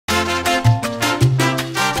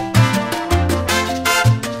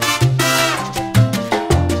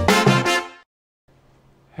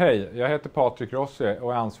Hej, jag heter Patrik Rossi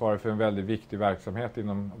och är ansvarig för en väldigt viktig verksamhet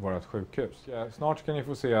inom vårt sjukhus. Snart ska ni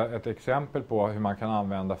få se ett exempel på hur man kan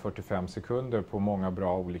använda 45 sekunder på många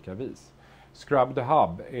bra olika vis. Scrub the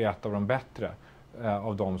Hub är ett av de bättre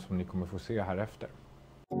av de som ni kommer få se här efter.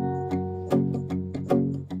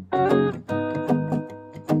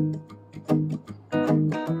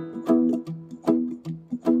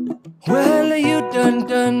 Well, you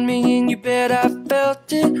done me and you bet I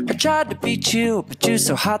felt it. I tried to beat you, but you're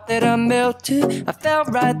so hot that I melted. I fell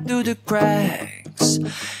right through the cracks.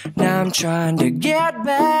 Now I'm trying to get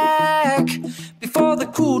back. Before the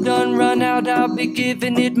cool done run out, I'll be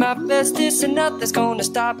giving it my bestest. And nothing's gonna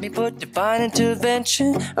stop me but divine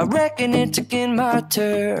intervention. I reckon it's again my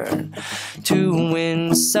turn to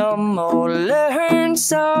win some or learn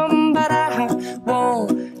some. But I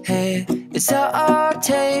won't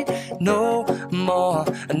hesitate no more,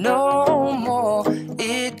 no more.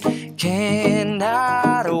 It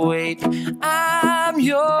cannot wait. I'm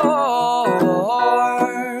yours.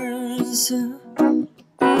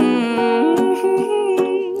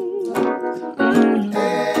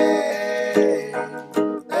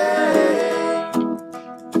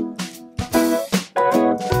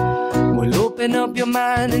 Open up your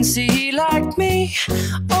mind and see like me.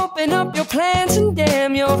 Open up your plans and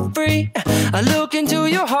damn, you're free. I look into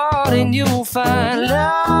your heart and you'll find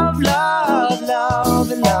love, love,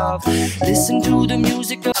 love, and love. Listen to the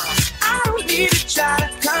music of I don't need to try to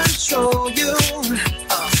control you.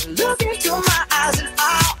 Look into my eyes and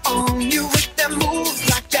I'll own you with them moves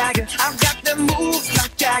like Jagger. I've got them moves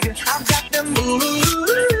like Jagger. I've got them moves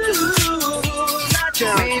like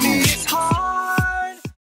Jagger. Baby, it's hard.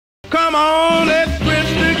 Come on, let's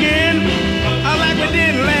twist again. I like we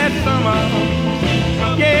did last summer.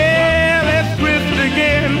 Yeah, let's twist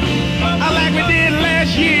again. I like we did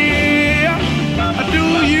last year. Do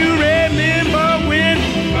you remember when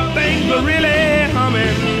things were really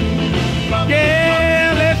humming?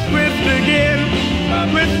 Yeah, let's twist again.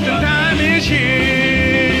 Twisting time is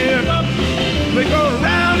here. We go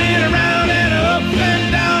round and up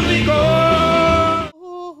and down we go.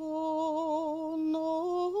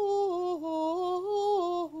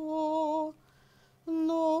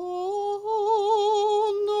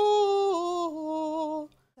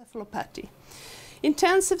 Patty.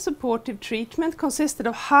 Intensive supportive treatment consisted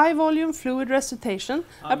of high volume fluid resuscitation.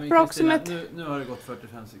 Approximate... Nu har det gått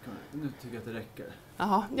 45 sekunder. Nu tycker jag att det räcker.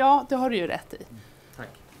 Aha, ja, det har du ju rätt i. Tack.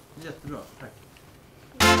 Jättebra, tack.